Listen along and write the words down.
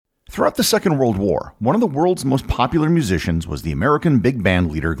Throughout the Second World War, one of the world's most popular musicians was the American big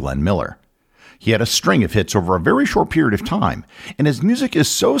band leader Glenn Miller. He had a string of hits over a very short period of time, and his music is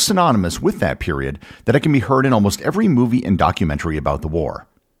so synonymous with that period that it can be heard in almost every movie and documentary about the war.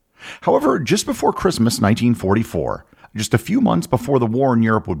 However, just before Christmas 1944, just a few months before the war in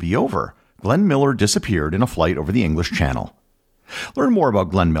Europe would be over, Glenn Miller disappeared in a flight over the English Channel. Learn more about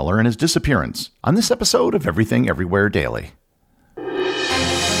Glenn Miller and his disappearance on this episode of Everything Everywhere Daily.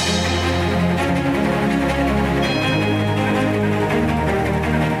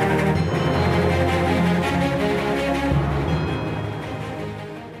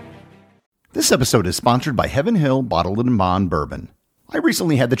 This episode is sponsored by Heaven Hill Bottled and Bond Bourbon. I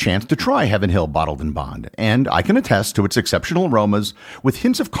recently had the chance to try Heaven Hill Bottled and Bond, and I can attest to its exceptional aromas with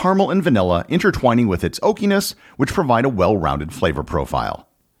hints of caramel and vanilla intertwining with its oakiness, which provide a well-rounded flavor profile.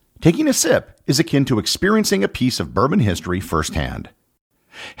 Taking a sip is akin to experiencing a piece of bourbon history firsthand.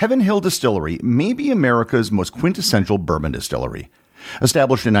 Heaven Hill Distillery may be America's most quintessential bourbon distillery.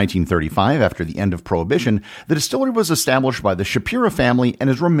 Established in 1935 after the end of Prohibition, the distillery was established by the Shapiro family and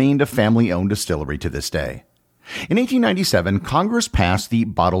has remained a family-owned distillery to this day. In 1897, Congress passed the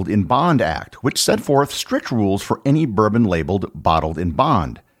Bottled in Bond Act, which set forth strict rules for any bourbon labeled Bottled in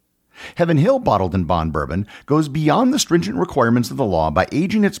Bond. Heaven Hill Bottled in Bond Bourbon goes beyond the stringent requirements of the law by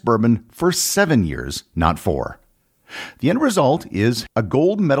aging its bourbon for 7 years, not 4. The end result is a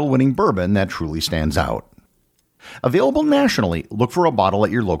gold medal-winning bourbon that truly stands out. Available nationally, look for a bottle at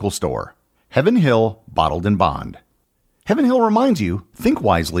your local store. Heaven Hill Bottled in Bond. Heaven Hill reminds you, think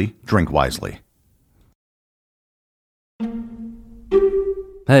wisely, drink wisely.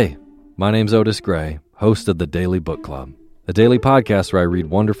 Hey, my name's Otis Gray, host of the Daily Book Club, a daily podcast where I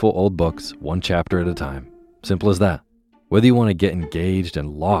read wonderful old books, one chapter at a time. Simple as that. Whether you want to get engaged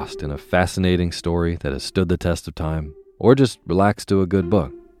and lost in a fascinating story that has stood the test of time, or just relax to a good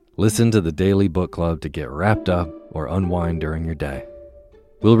book, listen to the Daily Book Club to get wrapped up or unwind during your day.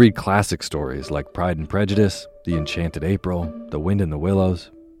 We'll read classic stories like Pride and Prejudice, The Enchanted April, The Wind in the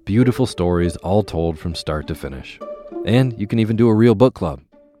Willows, beautiful stories all told from start to finish. And you can even do a real book club.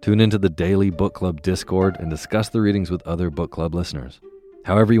 Tune into the Daily Book Club Discord and discuss the readings with other book club listeners.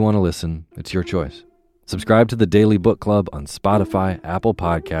 However you want to listen, it's your choice. Subscribe to the Daily Book Club on Spotify, Apple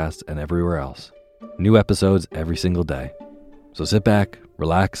Podcasts, and everywhere else. New episodes every single day. So sit back,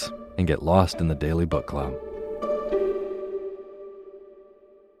 relax, and get lost in the Daily Book Club.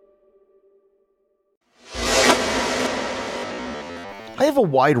 I have a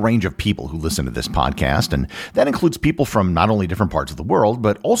wide range of people who listen to this podcast, and that includes people from not only different parts of the world,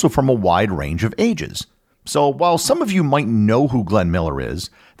 but also from a wide range of ages. So while some of you might know who Glenn Miller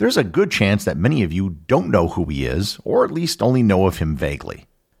is, there's a good chance that many of you don't know who he is, or at least only know of him vaguely.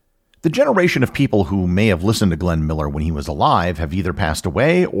 The generation of people who may have listened to Glenn Miller when he was alive have either passed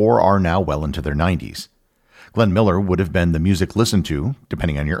away or are now well into their 90s. Glenn Miller would have been the music listened to,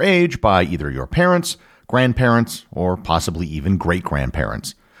 depending on your age, by either your parents, grandparents, or possibly even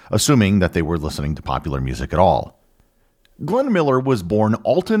great-grandparents, assuming that they were listening to popular music at all. Glenn Miller was born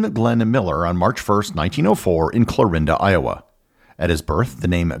Alton Glenn Miller on March 1, 1904 in Clarinda, Iowa. At his birth, the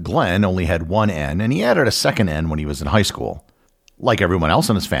name Glenn only had one N, and he added a second N when he was in high school. Like everyone else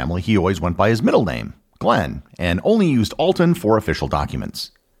in his family, he always went by his middle name, Glenn, and only used Alton for official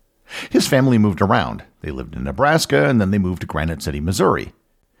documents. His family moved around. They lived in Nebraska, and then they moved to Granite City, Missouri.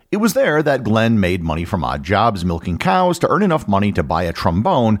 It was there that Glenn made money from odd jobs milking cows to earn enough money to buy a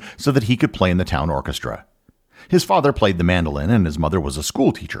trombone so that he could play in the town orchestra. His father played the mandolin, and his mother was a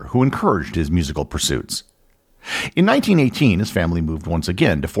school teacher who encouraged his musical pursuits. In 1918, his family moved once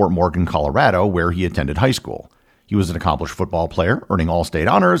again to Fort Morgan, Colorado, where he attended high school. He was an accomplished football player, earning all-state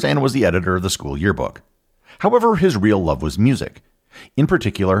honors, and was the editor of the school yearbook. However, his real love was music. In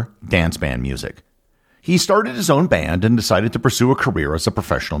particular, dance band music. He started his own band and decided to pursue a career as a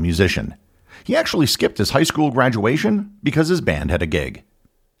professional musician. He actually skipped his high school graduation because his band had a gig.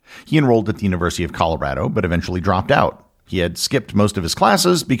 He enrolled at the University of Colorado, but eventually dropped out. He had skipped most of his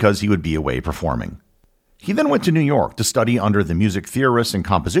classes because he would be away performing. He then went to New York to study under the music theorist and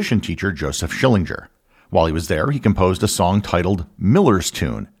composition teacher Joseph Schillinger. While he was there, he composed a song titled Miller's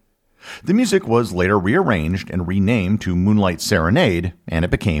Tune. The music was later rearranged and renamed to Moonlight Serenade, and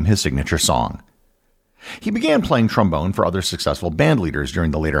it became his signature song. He began playing trombone for other successful band leaders during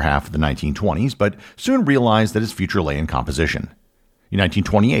the later half of the 1920s, but soon realized that his future lay in composition. In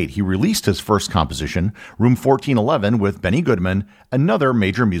 1928, he released his first composition, Room 1411, with Benny Goodman, another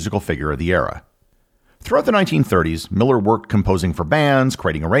major musical figure of the era. Throughout the 1930s, Miller worked composing for bands,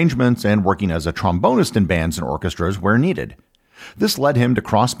 creating arrangements, and working as a trombonist in bands and orchestras where needed. This led him to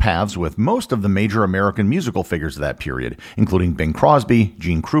cross paths with most of the major American musical figures of that period, including Bing Crosby,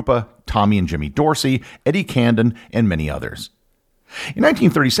 Gene Krupa, Tommy and Jimmy Dorsey, Eddie Condon, and many others. In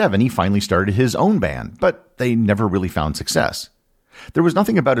 1937, he finally started his own band, but they never really found success. There was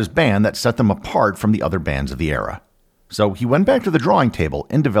nothing about his band that set them apart from the other bands of the era. So he went back to the drawing table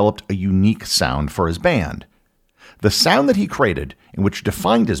and developed a unique sound for his band. The sound that he created, and which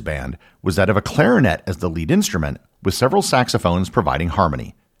defined his band, was that of a clarinet as the lead instrument, with several saxophones providing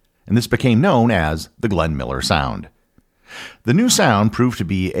harmony. And this became known as the Glenn Miller sound. The new sound proved to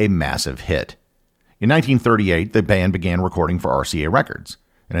be a massive hit. In 1938, the band began recording for RCA Records,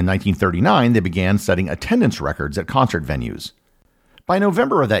 and in 1939, they began setting attendance records at concert venues. By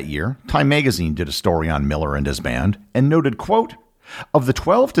November of that year, Time magazine did a story on Miller and his band, and noted, quote, "Of the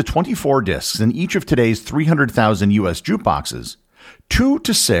 12 to 24 discs in each of today's 300,000 U.S. jukeboxes, 2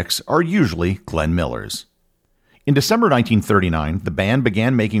 to 6 are usually Glenn Miller's." In December 1939, the band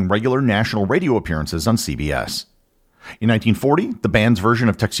began making regular national radio appearances on CBS. In 1940, the band's version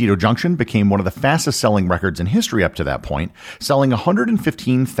of Tuxedo Junction became one of the fastest-selling records in history up to that point, selling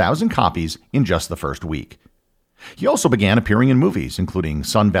 115,000 copies in just the first week. He also began appearing in movies, including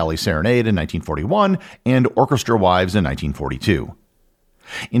Sun Valley Serenade in 1941 and Orchestra Wives in 1942.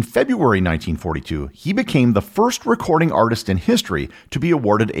 In February 1942, he became the first recording artist in history to be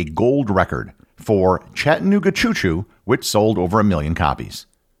awarded a gold record for Chattanooga Choo Choo, which sold over 1 million copies.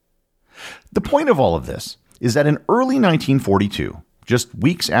 The point of all of this is that in early 1942, just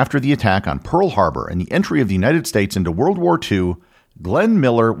weeks after the attack on Pearl Harbor and the entry of the United States into World War II, Glenn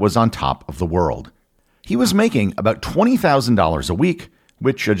Miller was on top of the world. He was making about $20,000 a week,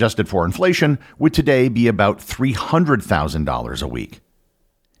 which, adjusted for inflation, would today be about $300,000 a week.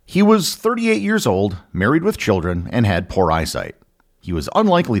 He was 38 years old, married with children, and had poor eyesight. He was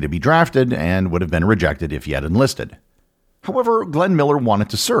unlikely to be drafted and would have been rejected if he had enlisted. However, Glenn Miller wanted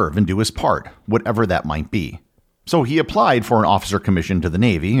to serve and do his part, whatever that might be. So he applied for an officer commission to the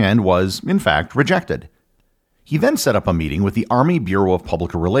Navy and was, in fact, rejected. He then set up a meeting with the Army Bureau of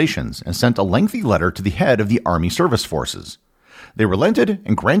Public Relations and sent a lengthy letter to the head of the Army Service Forces. They relented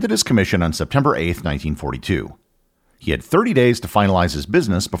and granted his commission on September 8, 1942. He had 30 days to finalize his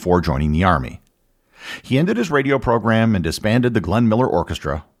business before joining the Army. He ended his radio program and disbanded the Glenn Miller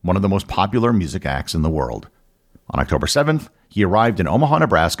Orchestra, one of the most popular music acts in the world. On October 7th, he arrived in Omaha,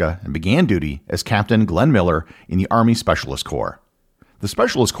 Nebraska, and began duty as Captain Glenn Miller in the Army Specialist Corps. The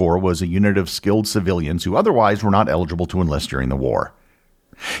Specialist Corps was a unit of skilled civilians who otherwise were not eligible to enlist during the war.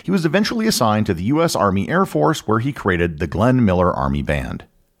 He was eventually assigned to the U.S. Army Air Force, where he created the Glenn Miller Army Band.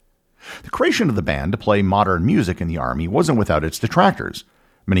 The creation of the band to play modern music in the Army wasn't without its detractors.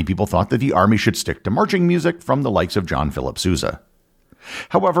 Many people thought that the Army should stick to marching music from the likes of John Philip Sousa.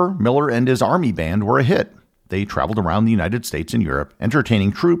 However, Miller and his Army Band were a hit. They traveled around the United States and Europe,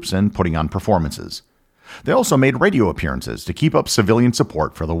 entertaining troops and putting on performances. They also made radio appearances to keep up civilian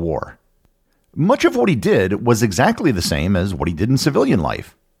support for the war. Much of what he did was exactly the same as what he did in civilian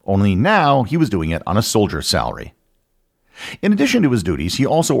life, only now he was doing it on a soldier's salary. In addition to his duties, he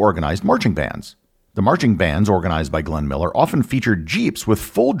also organized marching bands. The marching bands organized by Glenn Miller often featured jeeps with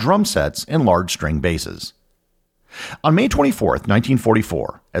full drum sets and large string basses. On May 24,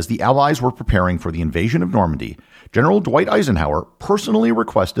 1944, as the Allies were preparing for the invasion of Normandy, General Dwight Eisenhower personally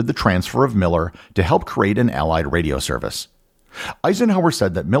requested the transfer of Miller to help create an Allied radio service. Eisenhower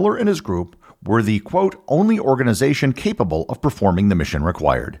said that Miller and his group were the, quote, only organization capable of performing the mission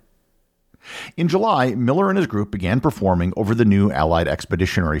required. In July, Miller and his group began performing over the new Allied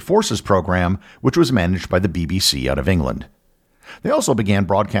Expeditionary Forces program, which was managed by the BBC out of England. They also began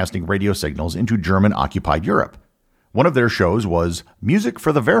broadcasting radio signals into German-occupied Europe. One of their shows was Music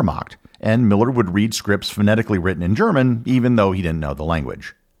for the Wehrmacht, and Miller would read scripts phonetically written in German, even though he didn't know the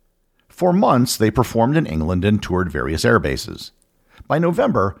language. For months, they performed in England and toured various air bases. By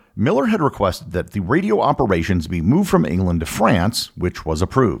November, Miller had requested that the radio operations be moved from England to France, which was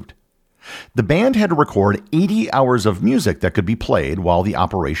approved. The band had to record 80 hours of music that could be played while the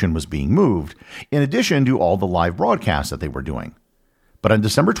operation was being moved, in addition to all the live broadcasts that they were doing. But on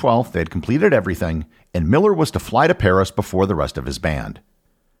December 12th, they had completed everything, and Miller was to fly to Paris before the rest of his band.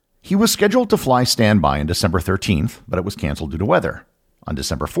 He was scheduled to fly standby on December 13th, but it was canceled due to weather. On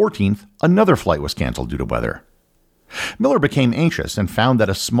December 14th, another flight was canceled due to weather. Miller became anxious and found that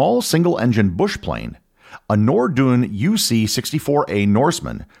a small single-engine bush plane, a Nordun UC-64A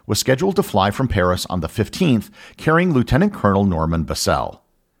Norseman, was scheduled to fly from Paris on the 15th, carrying Lieutenant Colonel Norman Bassell.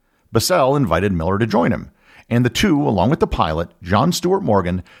 Bassell invited Miller to join him, and the two, along with the pilot, John Stuart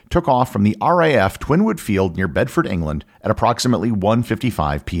Morgan, took off from the RAF Twinwood Field near Bedford, England, at approximately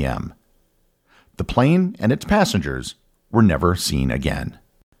 1:55 p.m. The plane and its passengers were never seen again.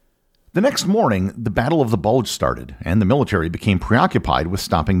 The next morning, the Battle of the Bulge started, and the military became preoccupied with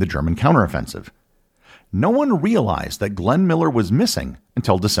stopping the German counteroffensive. No one realized that Glenn Miller was missing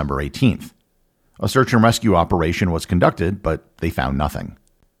until December 18th. A search and rescue operation was conducted, but they found nothing.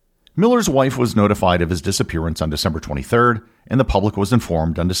 Miller's wife was notified of his disappearance on December 23rd, and the public was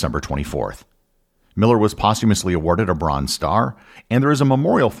informed on December 24th. Miller was posthumously awarded a Bronze Star, and there is a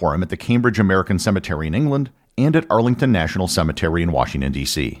memorial for him at the Cambridge American Cemetery in England and at Arlington National Cemetery in Washington,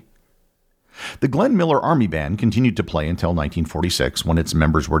 D.C. The Glenn Miller Army Band continued to play until 1946 when its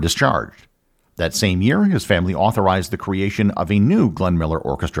members were discharged. That same year, his family authorized the creation of a new Glenn Miller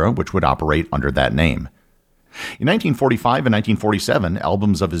Orchestra, which would operate under that name. In 1945 and 1947,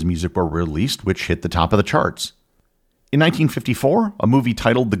 albums of his music were released, which hit the top of the charts. In 1954, a movie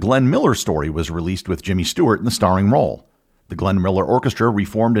titled The Glenn Miller Story was released with Jimmy Stewart in the starring role. The Glenn Miller Orchestra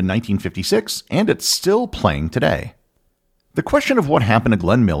reformed in 1956, and it's still playing today. The question of what happened to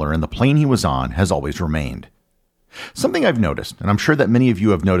Glenn Miller and the plane he was on has always remained. Something I've noticed, and I'm sure that many of you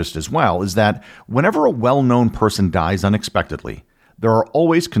have noticed as well, is that whenever a well-known person dies unexpectedly, there are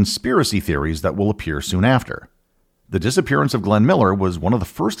always conspiracy theories that will appear soon after. The disappearance of Glenn Miller was one of the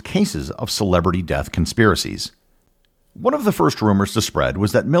first cases of celebrity death conspiracies. One of the first rumors to spread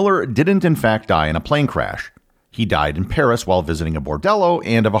was that Miller didn't in fact die in a plane crash. He died in Paris while visiting a bordello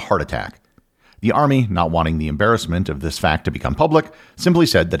and of a heart attack. The Army, not wanting the embarrassment of this fact to become public, simply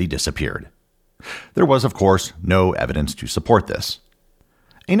said that he disappeared. There was, of course, no evidence to support this.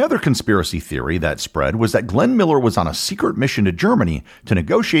 Another conspiracy theory that spread was that Glenn Miller was on a secret mission to Germany to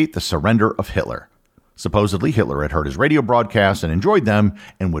negotiate the surrender of Hitler. Supposedly, Hitler had heard his radio broadcasts and enjoyed them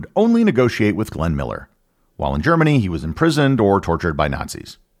and would only negotiate with Glenn Miller. While in Germany, he was imprisoned or tortured by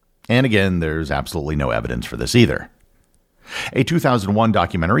Nazis. And again, there's absolutely no evidence for this either. A 2001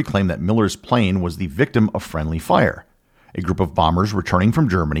 documentary claimed that Miller's plane was the victim of friendly fire. A group of bombers returning from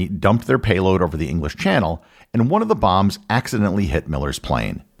Germany dumped their payload over the English Channel, and one of the bombs accidentally hit Miller's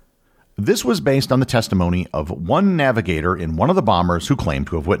plane. This was based on the testimony of one navigator in one of the bombers who claimed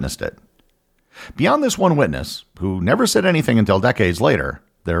to have witnessed it. Beyond this one witness, who never said anything until decades later,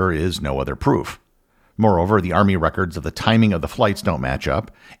 there is no other proof. Moreover, the Army records of the timing of the flights don't match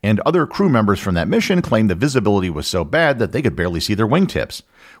up, and other crew members from that mission claim the visibility was so bad that they could barely see their wingtips,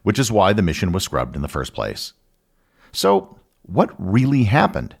 which is why the mission was scrubbed in the first place. So, what really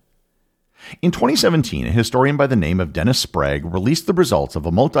happened? In 2017, a historian by the name of Dennis Sprague released the results of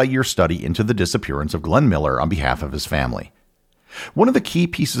a multi-year study into the disappearance of Glenn Miller on behalf of his family. One of the key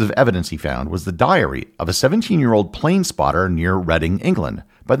pieces of evidence he found was the diary of a 17-year-old plane spotter near Reading, England,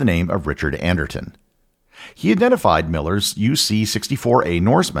 by the name of Richard Anderton. He identified Miller's UC-64A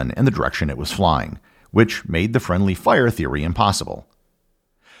Norseman and the direction it was flying, which made the friendly fire theory impossible.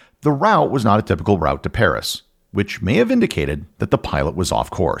 The route was not a typical route to Paris, which may have indicated that the pilot was off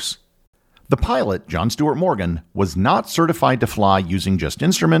course. The pilot, John Stuart Morgan, was not certified to fly using just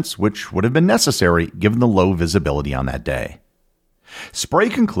instruments, which would have been necessary given the low visibility on that day.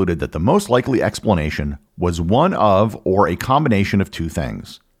 Sprague concluded that the most likely explanation was one of or a combination of two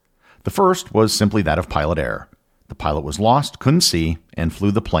things. The first was simply that of pilot error. The pilot was lost, couldn't see, and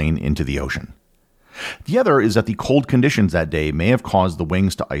flew the plane into the ocean. The other is that the cold conditions that day may have caused the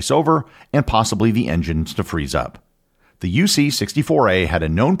wings to ice over and possibly the engines to freeze up. The UC-64A had a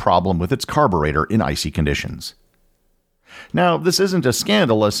known problem with its carburetor in icy conditions. Now, this isn't as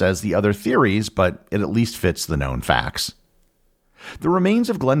scandalous as the other theories, but it at least fits the known facts. The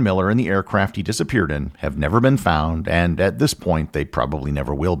remains of Glenn Miller and the aircraft he disappeared in have never been found, and at this point, they probably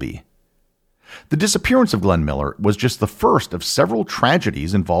never will be. The disappearance of Glenn Miller was just the first of several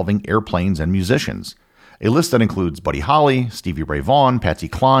tragedies involving airplanes and musicians. A list that includes Buddy Holly, Stevie Ray Vaughan, Patsy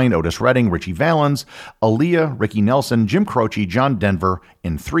Cline, Otis Redding, Richie Valens, Aaliyah, Ricky Nelson, Jim Croce, John Denver,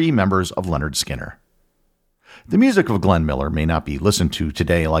 and 3 members of Lynyrd Skynyrd. The music of Glenn Miller may not be listened to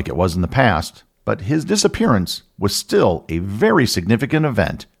today like it was in the past, but his disappearance was still a very significant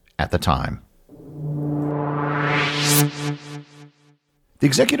event at the time. The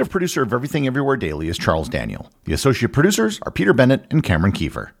executive producer of Everything Everywhere Daily is Charles Daniel. The associate producers are Peter Bennett and Cameron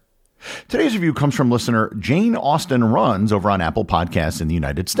Kiefer. Today's review comes from listener Jane Austen Runs over on Apple Podcasts in the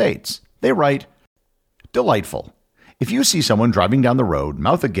United States. They write, "Delightful. If you see someone driving down the road,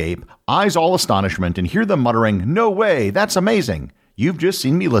 mouth agape, eyes all astonishment, and hear them muttering, 'No way, that's amazing,' you've just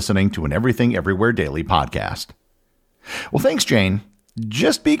seen me listening to an Everything Everywhere Daily podcast." Well, thanks, Jane.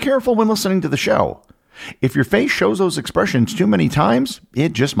 Just be careful when listening to the show. If your face shows those expressions too many times,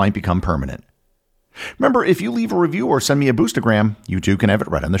 it just might become permanent. Remember, if you leave a review or send me a boostagram, you too can have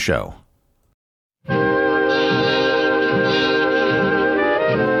it read on the show.